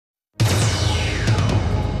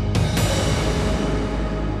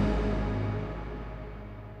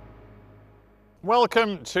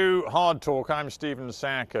Welcome to Hard Talk. I'm Stephen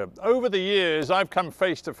Sackur. Over the years, I've come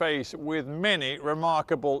face to face with many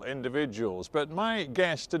remarkable individuals, but my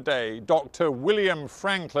guest today, Dr. William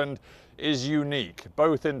Frankland, is unique,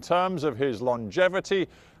 both in terms of his longevity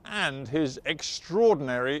and his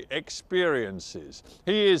extraordinary experiences.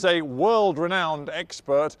 He is a world-renowned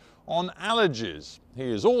expert on allergies.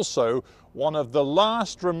 He is also one of the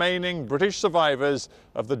last remaining British survivors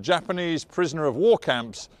of the Japanese prisoner of war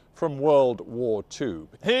camps from World War II.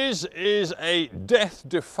 His is a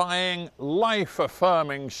death-defying,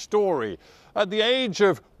 life-affirming story. At the age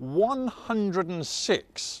of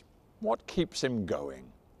 106, what keeps him going?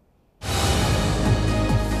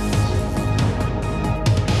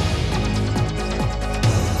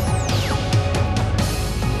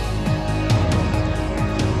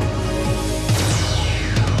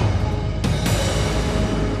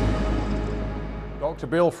 Dr.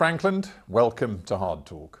 Bill Frankland, welcome to Hard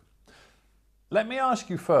Talk. Let me ask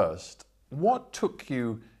you first, what took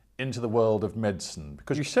you into the world of medicine?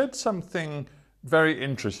 Because you said something very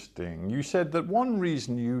interesting. You said that one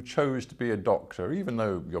reason you chose to be a doctor, even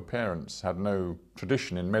though your parents had no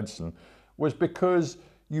tradition in medicine, was because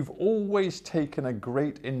you've always taken a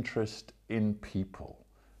great interest in people.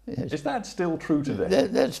 Yes. Is that still true today?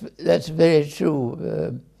 That's very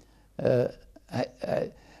true.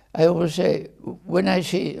 I always say, when I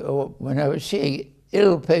was seeing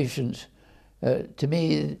ill patients, to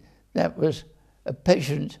me that was a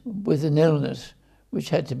patient with an illness which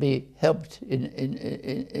had to be helped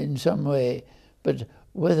in some way. But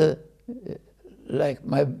whether, like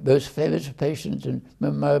my most famous patient and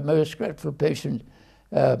my most grateful patient,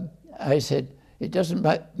 I said, it doesn't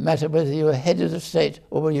matter whether you're head of the state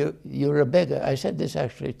or whether you're a beggar. I said this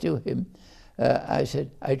actually to him. I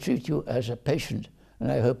said, I treat you as a patient,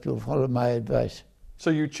 and I hope you'll follow my advice. So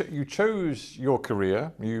you chose your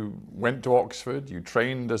career, you went to Oxford, you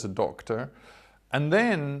trained as a doctor, and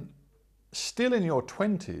then, still in your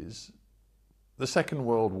 20s, the Second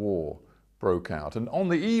World War broke out. And on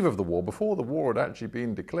the eve of the war, before the war had actually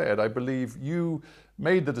been declared, I believe you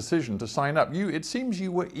made the decision to sign up. It seems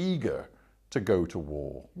you were eager to go to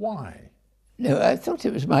war. Why? No, I thought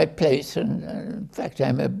it was my place, and in fact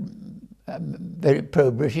I'm very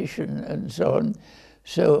pro-British and so on.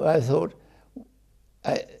 So I thought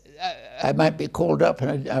I might be called up,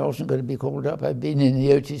 and I wasn't going to be called up. I'd been in the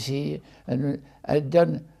OTC, and I'd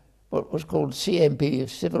done what was called CMP,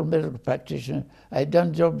 Civil Medical Practitioner. I'd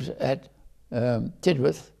done jobs at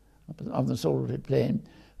Tidworth, on the Salisbury Plain,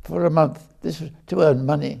 for a month. This was to earn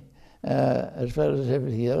money, as well as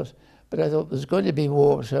everything else. But I thought there's going to be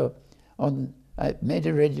war, so I made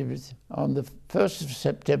arrangements. On the 1st of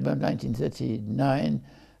September 1939,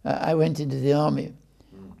 I went into the army.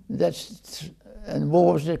 And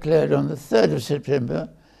war was declared on the 3rd of September,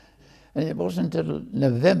 and it wasn't until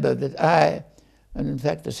November that I, and in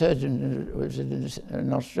fact the surgeon who was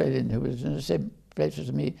an Australian who was in the same place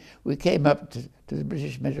as me, we came up to the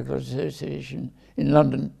British Medical Association in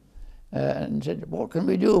London and said, what can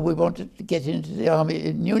we do? We wanted to get into the army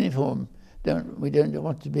in uniform. We don't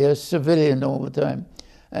want to be a civilian all the time.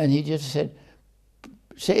 And he just said,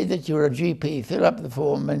 say that you're a GP, fill up the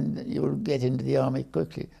form, and you'll get into the army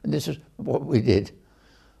quickly. And this is what we did.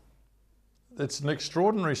 It's an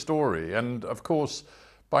extraordinary story. And of course,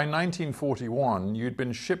 by 1941, you'd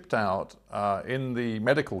been shipped out in the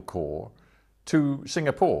medical corps to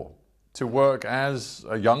Singapore to work as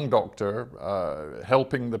a young doctor,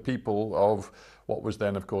 helping the people of what was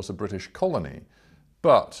then, of course, a British colony.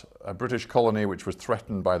 But a British colony which was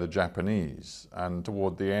threatened by the Japanese. And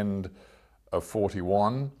toward the end of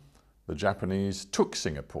 41, the Japanese took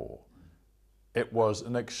Singapore. It was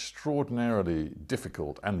an extraordinarily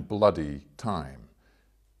difficult and bloody time.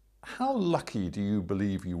 How lucky do you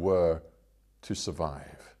believe you were to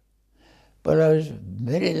survive? But I was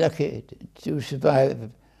very lucky to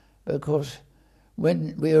survive, because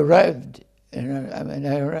when we arrived,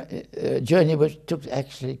 our journey took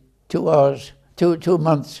actually 2 hours, two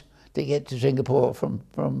months to get to Singapore from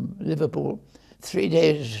Liverpool. 3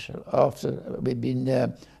 days after we'd been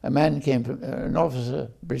there, a man came from, an officer,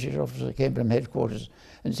 British officer, came from headquarters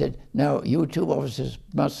and said, now you two officers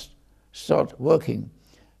must start working.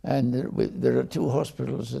 And there are 2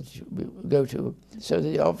 hospitals that we go to. So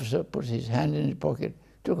the officer put his hand in his pocket,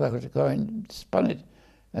 took out a coin, spun it,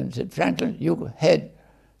 and said, Franklin, you head,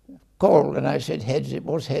 call. And I said heads, it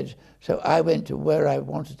was heads. So I went to where I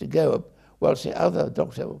wanted to go, whilst the other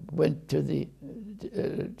doctor went to the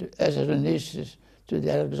as an anaesthetist to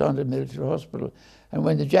the Alexander Military Hospital. And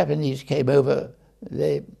when the Japanese came over,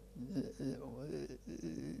 they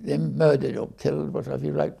murdered or killed, whatever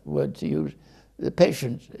you like the word to use, the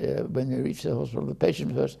patient, when they reached the hospital, the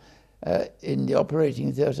patient was in the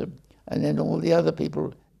operating theatre, and then all the other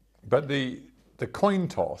people. But the coin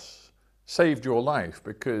toss saved your life,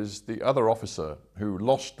 because the other officer who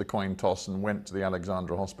lost the coin toss and went to the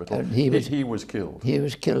Alexandra Hospital, he was killed. He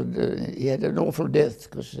was killed. He had an awful death,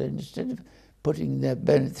 because instead of putting their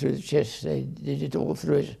bayonet through the chest, they did it all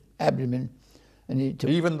through his abdomen. And he took,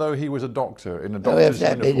 even though he was a doctor in a doctor's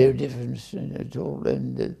uniform? That made no difference at all.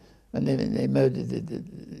 And then they murdered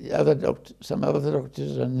the other some other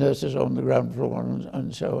doctors and nurses on the ground floor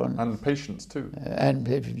and so on. And patients too. And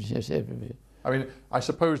patients, yes, everywhere. I mean, I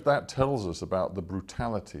suppose that tells us about the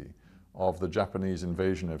brutality of the Japanese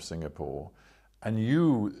invasion of Singapore. And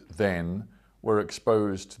you then were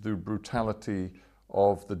exposed to the brutality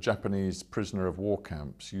of the Japanese prisoner of war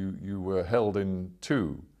camps. You were held in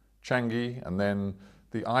two, Changi and then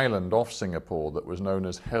the island off Singapore that was known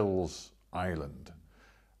as Hell's Island.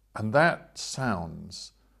 And that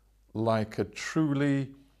sounds like a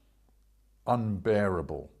truly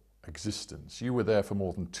unbearable existence. You were there for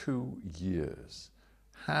more than 2 years.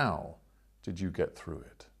 How did you get through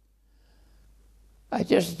it? I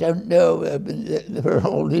just don't know. There were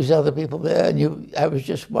all these other people there, and I was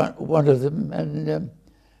just one of them. And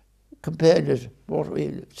compared to what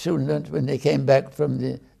we soon learned when they came back from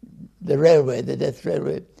the railway, the death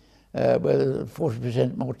railway, where there was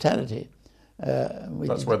 40% mortality.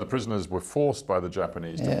 That's where the prisoners were forced by the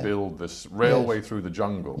Japanese to build this railway through the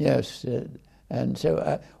jungle. Yes, and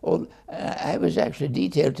so I was actually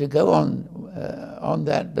detailed to go on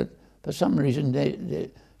that, but for some reason, they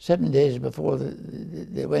 7 days before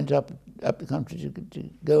they went up the country to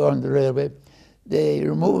go on the railway, they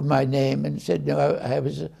removed my name and said, no, I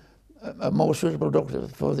was a more suitable doctor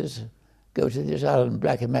for this. Go to this island,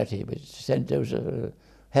 Blackemati, which is Sentosa,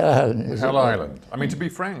 Hell Island. Hell Island. I mean, to be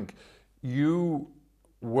frank, you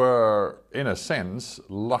were, in a sense,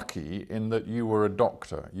 lucky in that you were a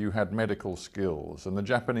doctor. You had medical skills, and the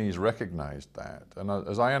Japanese recognized that. And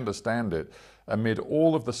as I understand it, amid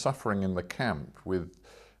all of the suffering in the camp with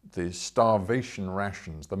the starvation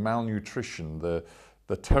rations, the malnutrition, the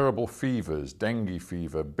terrible fevers, dengue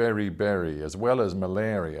fever, beriberi, as well as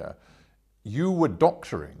malaria, you were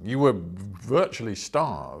doctoring. You were virtually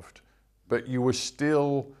starved, but you were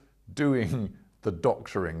still doing the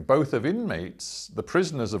doctoring, both of inmates, the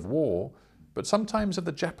prisoners of war, but sometimes of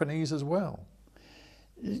the Japanese as well.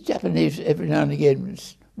 The Japanese, every now and again,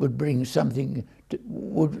 would bring something,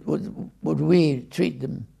 would we treat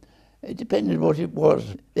them? It depended what it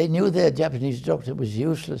was. They knew their Japanese doctor was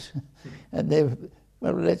useless, and they,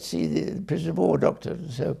 well, let's see the prisoner of war doctor,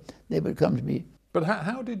 so they would come to me. But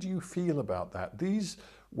how did you feel about that? These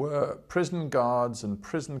were prison guards and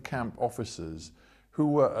prison camp officers who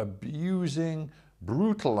were abusing,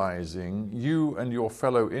 brutalizing you and your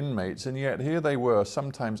fellow inmates, and yet here they were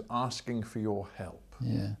sometimes asking for your help.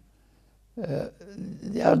 Yeah.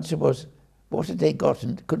 The answer was, what had they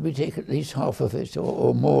gotten? Could we take at least half of it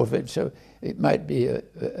or more of it? So it might be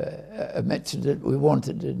a medicine that we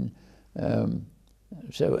wanted. And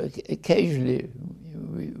so occasionally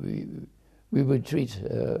we would treat.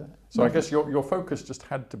 So I guess your focus just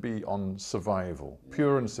had to be on survival,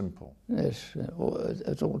 pure and simple. Yes,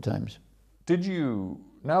 at all times. Did you,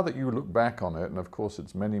 now that you look back on it, and of course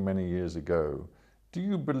it's many, many years ago, do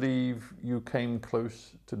you believe you came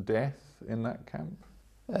close to death in that camp?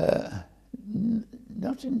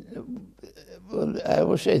 Not in, well, I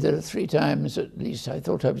will say there are 3 times at least I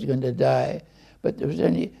thought I was going to die, but there was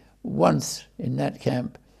only once in that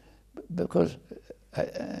camp, because,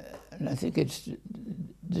 and I think it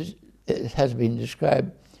has been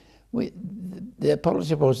described, their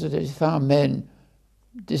policy was that if our men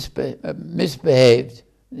misbehaved,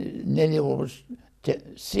 nearly always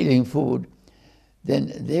stealing food,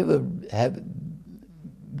 then they would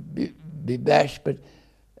be bashed, but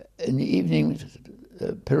in the evening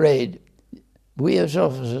parade, we as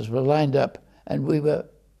officers were lined up, and we were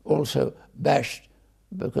also bashed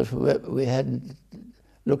because we hadn't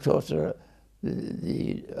looked after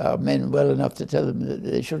our men well enough to tell them that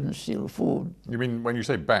they shouldn't steal food. You mean, when you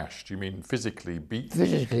say bashed, you mean physically beaten?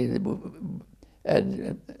 Physically.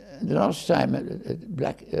 And the last time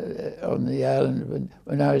on the island,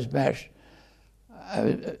 when I was bashed,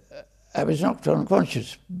 I was knocked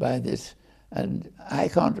unconscious by this. And I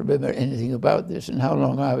can't remember anything about this and how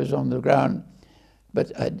long I was on the ground,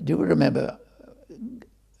 but I do remember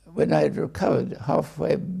when I had recovered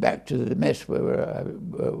halfway back to the mess where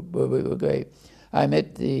we were going, I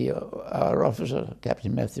met our officer,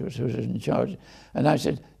 Captain Matthews, who was in charge, and I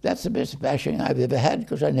said, that's the best bashing I've ever had,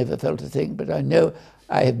 because I never felt a thing, but I know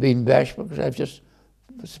I have been bashed because I've just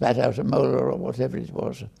spat out a molar or whatever it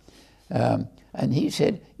was. And he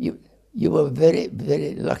said, you were very,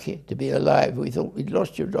 very lucky to be alive. We thought we'd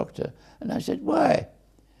lost you, doctor. And I said, why?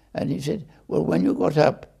 And he said, well, when you got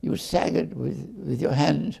up, you staggered with your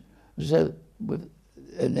hands, so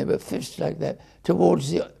and they were fists like that,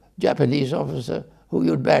 towards the Japanese officer who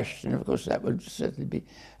you'd bashed. And of course that would certainly be,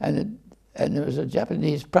 and there was a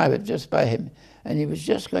Japanese private just by him, and he was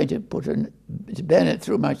just going to put a bayonet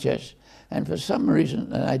through my chest. And for some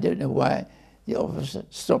reason, and I don't know why, the officer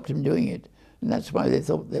stopped him doing it. And that's why they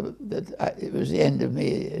thought that it was the end of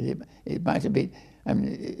me. It might have been, I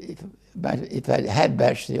mean, if I had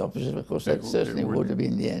bashed the officer, of course, that certainly would have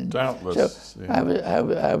been the end. Doubtless. So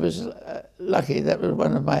yeah. I was lucky. That was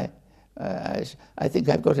one of my, I think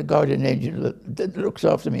I've got a guardian angel that looks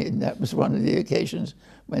after me, and that was one of the occasions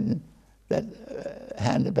when that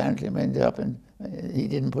hand apparently went up and he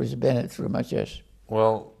didn't put his bayonet through my chest.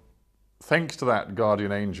 Well, thanks to that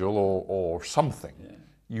guardian angel or something, yeah,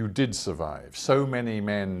 you did survive. So many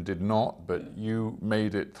men did not, but you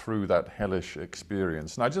made it through that hellish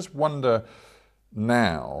experience. And I just wonder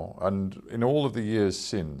now, and in all of the years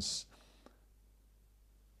since,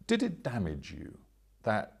 did it damage you,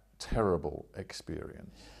 that terrible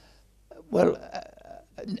experience? Well,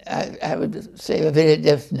 I would say a very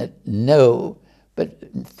definite no. But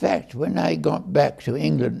in fact, when I got back to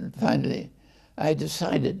England finally, I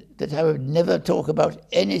decided that I would never talk about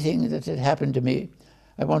anything that had happened to me.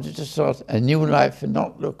 I wanted to start a new life and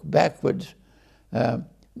not look backwards. So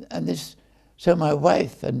my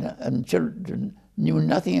wife and children knew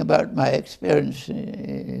nothing about my experience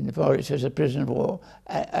in the Far East as a prisoner of war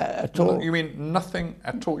at all. You mean nothing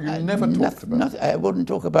at all? You never talked about it? I wouldn't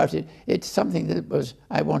talk about it. It's something that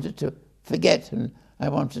I wanted to forget, and I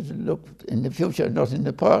wanted to look in the future, not in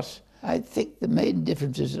the past. I think the main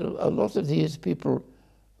difference is a lot of these people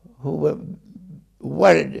who were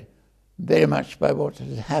worried very much by what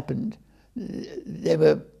had happened,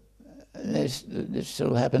 this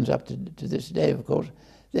still happens up to this day, of course,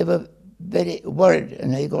 they were very worried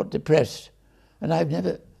and they got depressed. And I've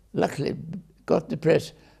never, luckily, got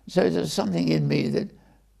depressed. So there's something in me that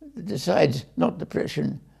decides not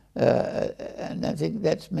depression, and I think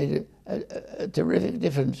that's made a terrific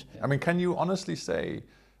difference. I mean, can you honestly say,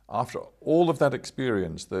 after all of that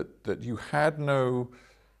experience, that you had no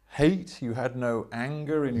hate, you had no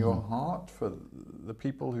anger in your heart for the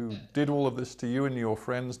people who did all of this to you and your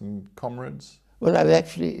friends and comrades? Well, I've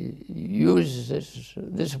actually used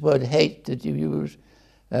this word hate that you use,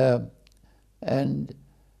 and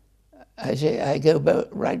I say I go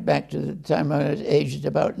right back to the time I was aged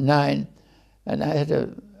about 9, and I had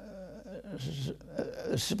a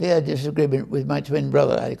severe disagreement with my twin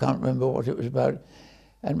brother. I can't remember what it was about.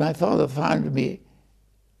 And my father found me,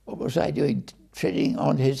 what was I doing, treading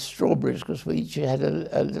on his strawberries, because we each had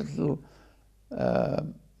a little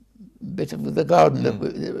bit of the garden that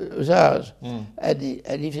was ours. And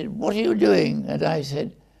he said, what are you doing? And I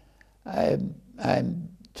said, I'm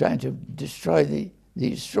trying to destroy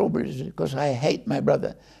these strawberries because I hate my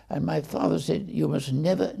brother. And my father said, you must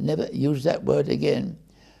never, never use that word again.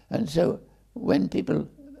 And so when people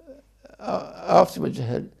afterwards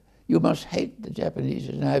heard, you must hate the Japanese,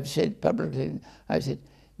 and I've said publicly, I said,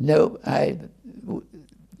 no,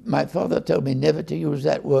 my father told me never to use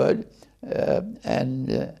that word, and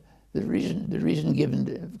the reason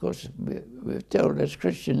given, of course, we're told as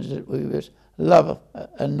Christians that we must love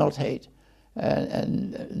and not hate,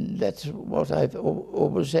 and that's what I've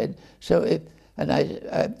always said. So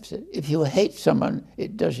I've said, if you hate someone,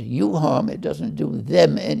 it does you harm, it doesn't do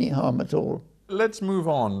them any harm at all. Let's move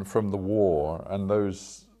on from the war and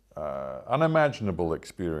those unimaginable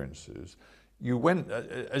experiences. You went,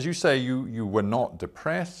 as you say, you were not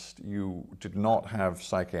depressed, you did not have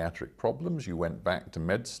psychiatric problems, you went back to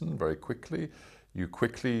medicine very quickly, you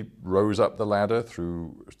quickly rose up the ladder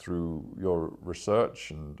through your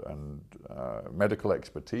research and medical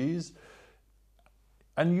expertise,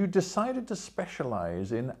 and you decided to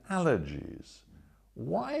specialize in allergies.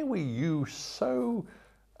 Why were you so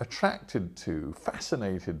attracted to,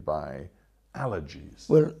 fascinated by allergies?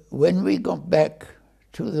 Well, when we got back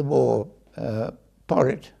to the war,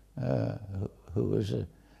 Porritt, who was a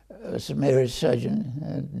Samaritan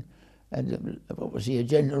surgeon, and what was he, a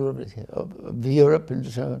general of Europe and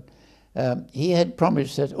so on, he had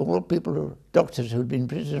promised that all people, doctors who'd been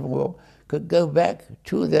prisoners of war, could go back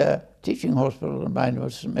to their teaching hospital, and mine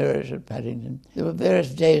was St Mary's at Paddington. There were various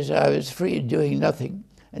days I was free doing nothing,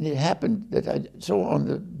 and it happened that I saw on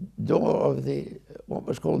the door of what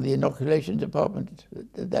was called the inoculation department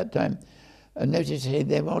at that time, a notice saying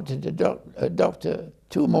they wanted a doctor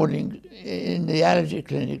 2 mornings in the allergy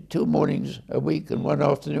clinic, 2 mornings a week and 1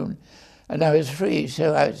 afternoon. And I was free,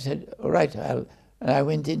 so I said, all right, and I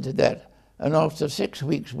went into that. And after 6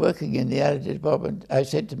 weeks working in the allergy department, I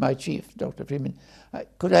said to my chief, Dr. Freeman,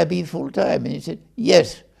 could I be full-time? And he said,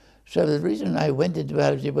 yes. So the reason I went into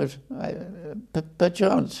allergy was per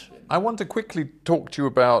chance. I want to quickly talk to you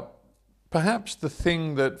about perhaps the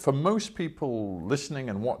thing that for most people listening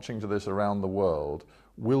and watching to this around the world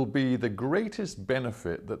will be the greatest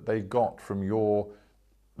benefit that they got from your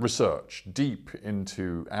research deep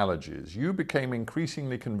into allergies. You became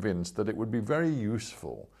increasingly convinced that it would be very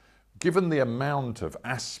useful, given the amount of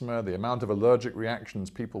asthma, the amount of allergic reactions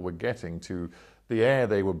people were getting to the air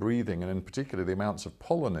they were breathing, and in particular the amounts of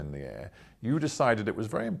pollen in the air. You decided it was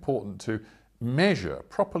very important to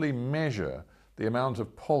properly measure the amount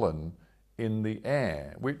of pollen in the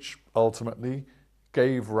air, which ultimately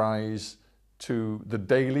gave rise to the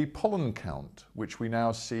daily pollen count, which we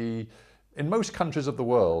now see in most countries of the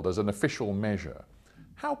world as an official measure.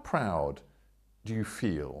 How proud do you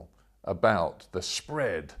feel about the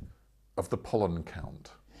spread of the pollen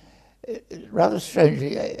count? Rather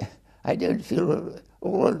strangely, I don't feel,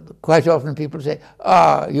 quite often people say,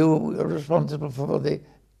 you are responsible for the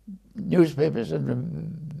newspapers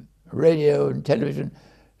and radio and television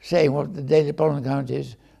saying what the daily pollen count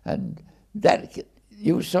is, and that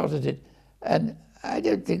you started it. And I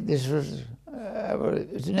don't think this was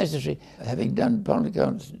it's necessary, having done pollen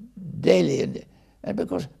counts daily, and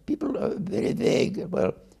because people are very vague.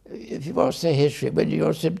 Well, if you ask their history, when do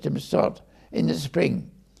your symptoms start? In the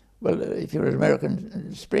spring. Well, if you're an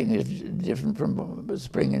American, spring is different from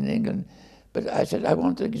spring in England. But I said, I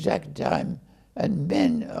want the exact time. And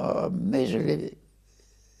men are amazingly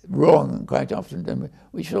wrong quite often. And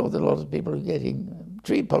we saw that a lot of people are getting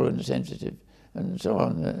tree pollen sensitive and so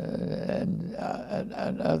on, and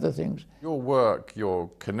other things. Your work, your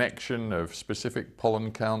connection of specific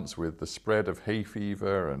pollen counts with the spread of hay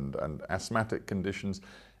fever and asthmatic conditions,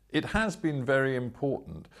 it has been very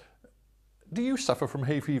important. Do you suffer from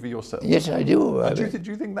hay fever yourself? Yes, I do.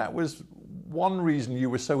 Do you think that was one reason you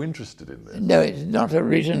were so interested in this? No, it's not a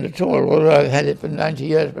reason at all, although I've had it for 90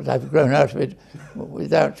 years, but I've grown out of it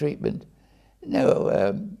without treatment.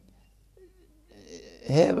 No,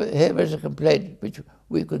 here was a complaint which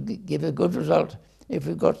we could give a good result if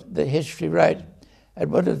we got the history right.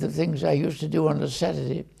 And one of the things I used to do on a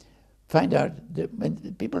Saturday, find out that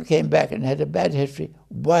when people came back and had a bad history,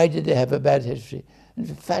 why did they have a bad history? And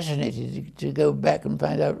it's fascinating to go back and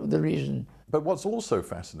find out the reason. But what's also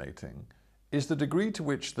fascinating is the degree to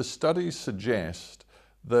which the studies suggest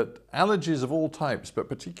that allergies of all types, but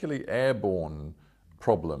particularly airborne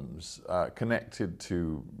problems connected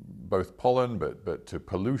to both pollen, but to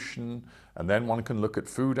pollution, and then one can look at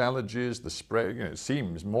food allergies, the spread. It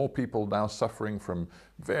seems more people now suffering from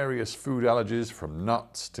various food allergies, from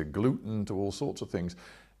nuts to gluten to all sorts of things.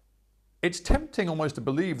 It's tempting almost to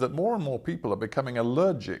believe that more and more people are becoming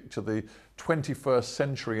allergic to the 21st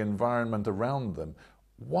century environment around them.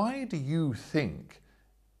 Why do you think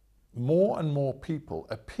more and more people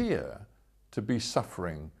appear to be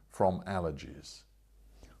suffering from allergies?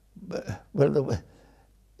 Well,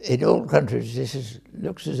 in all countries,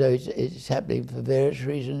 looks as though it's happening for various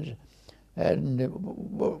reasons. And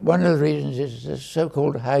one of the reasons is the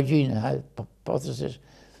so-called hygiene hypothesis,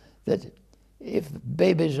 that if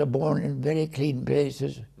babies are born in very clean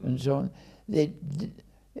places and so on, we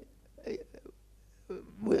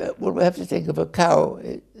have to think of a cow.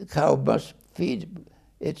 A cow must feed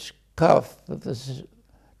its calf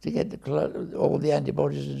to get all the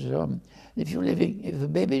antibodies and so on. If a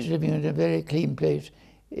baby is living in a very clean place,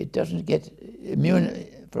 it doesn't get immune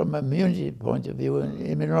from an immunity point of view, an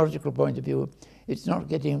immunological point of view. It's not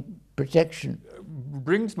getting protection.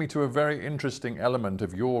 Brings me to a very interesting element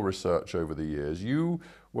of your research over the years. You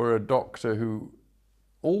were a doctor who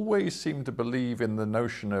always seemed to believe in the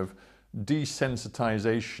notion of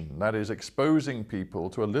desensitization, that is, exposing people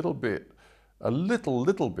to a little bit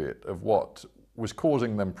of what was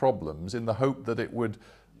causing them problems in the hope that it would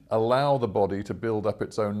allow the body to build up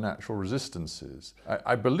its own natural resistances.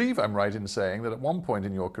 I believe I'm right in saying that at one point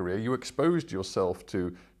in your career you exposed yourself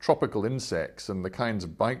to tropical insects and the kinds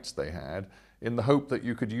of bites they had in the hope that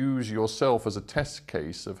you could use yourself as a test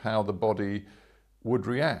case of how the body would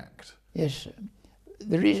react. Yes.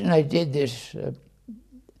 The reason I did this,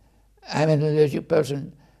 I'm an allergic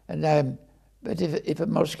person, but if a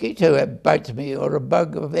mosquito bites me or a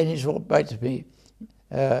bug of any sort bites me,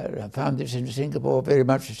 I found this in Singapore very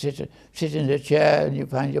much. You sit in a chair and you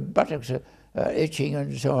find your buttocks are itching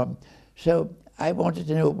and so on. So I wanted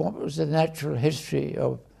to know what was the natural history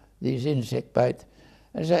of these insect bites.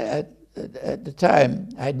 At the time,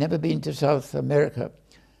 I'd never been to South America,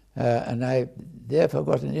 and I therefore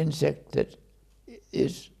got an insect that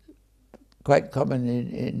is quite common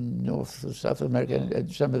in North or South America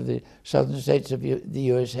and some of the southern states of the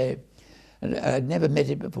USA. And I'd never met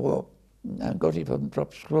it before. I got it from the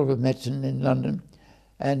Tropical School of Medicine in London,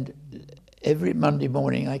 and every Monday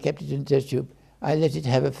morning I kept it in a test tube. I let it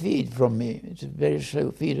have a feed from me. It's a very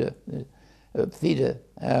slow feeder,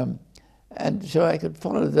 and so I could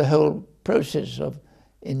follow the whole process of,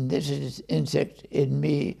 in this insect, in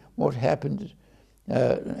me, what happened.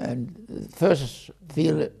 And first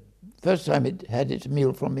time it had its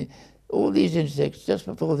meal from me, all these insects, just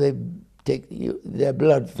before they take their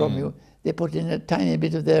blood from you, they put in a tiny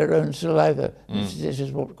bit of their own saliva. This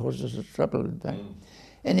is what causes the trouble, in fact.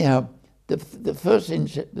 Anyhow, the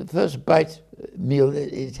first bite meal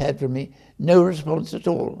that it had from me, no response at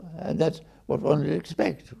all. And that's what one would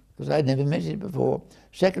expect, because I'd never met it before.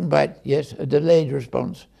 Second bite, yes, a delayed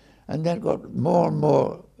response. And that got more and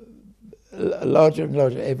more, larger and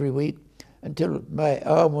larger every week, until my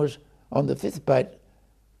arm was, on the fifth bite,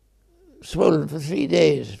 swollen for 3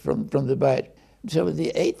 days from the bite. So with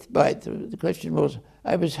the 8th bite, the question was,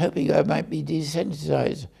 I was hoping I might be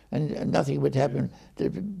desensitized and nothing would happen.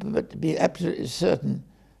 But to be absolutely certain,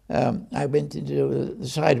 I went into the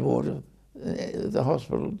side ward of the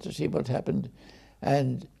hospital to see what happened.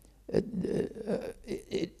 And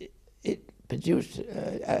it produced,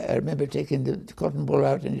 I remember taking the cotton ball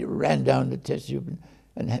out, and it ran down the test tube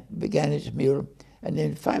and began its meal. And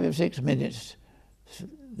in 5 or 6 minutes,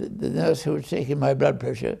 the nurse who was taking my blood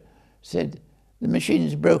pressure said, "The machine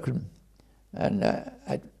is broken." And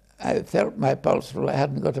I felt my pulse. Well, I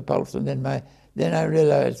hadn't got a pulse, and then I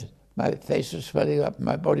realized my face was swelling up,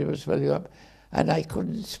 my body was swelling up, and I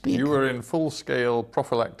couldn't speak. You were in full-scale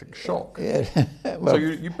prophylactic shock. Yeah. Well, so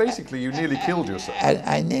you basically nearly killed yourself.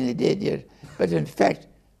 I nearly did, yes. But in fact,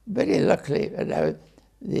 very luckily,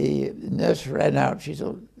 the nurse ran out. She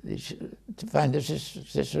thought to find a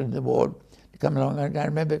sister in the ward to come along. And I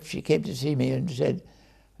remember she came to see me and said,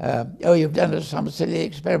 "Oh, you've done some silly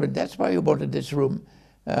experiment. That's why you wanted this room.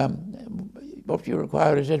 What you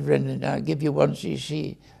require is adrenaline. I'll give you 1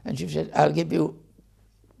 cc." And she said, "I'll give you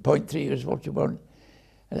 0.3 is what you want."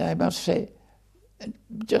 And I must say,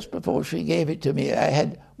 just before she gave it to me, I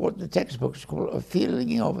had what the textbooks call a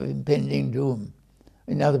feeling of impending doom.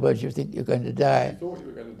 In other words, you think you're going to die. You thought you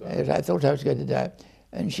were going to die. Yes, I thought I was going to die.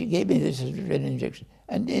 And she gave me this adrenaline injection.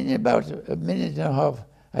 And in about a minute and a half,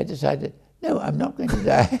 I decided, no, I'm not going to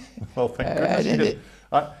die. Well, thank goodness you did.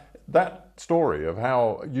 That story of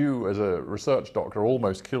how you, as a research doctor,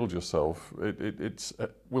 almost killed yourself, it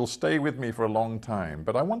will stay with me for a long time.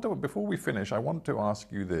 But I want to, before we finish, I want to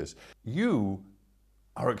ask you this. You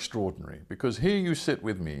are extraordinary, because here you sit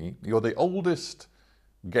with me. You're the oldest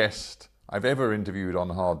guest I've ever interviewed on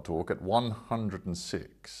Hard Talk at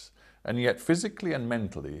 106. And yet, physically and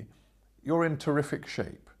mentally, you're in terrific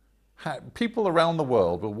shape. People around the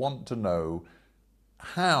world will want to know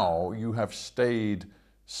how you have stayed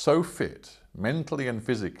so fit, mentally and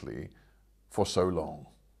physically, for so long.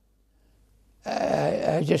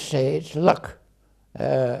 I just say it's luck.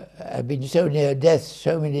 I've been so near death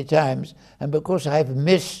so many times, and because I've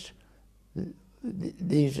missed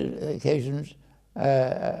these occasions,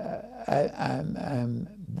 I'm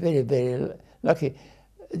very, very lucky.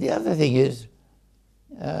 The other thing is,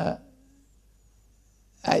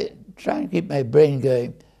 I try and keep my brain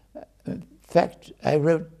going. In fact, I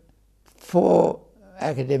wrote 4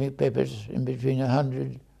 academic papers in between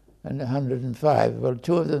 100 and 105. Well,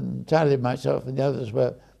 2 of them entirely myself, and the others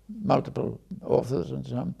were multiple authors and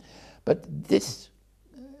so on. But this,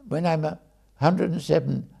 when I'm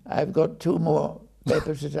 107, I've got 2 more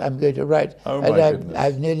papers that I'm going to write. Oh, and my goodness.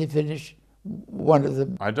 I've nearly finised one of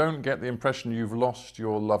them. I don't get the impression you've lost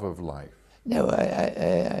your love of life. No,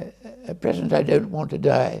 at present I don't want to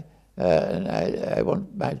die, and I want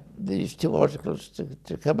these 2 articles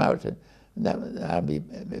to come out, and I'll be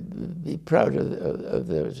proud of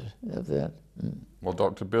that. Well,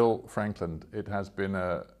 Dr. Bill Frankland, it has been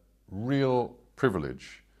a real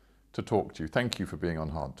privilege to talk to you. Thank you for being on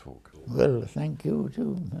Hard Talk. Well, thank you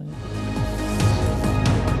too.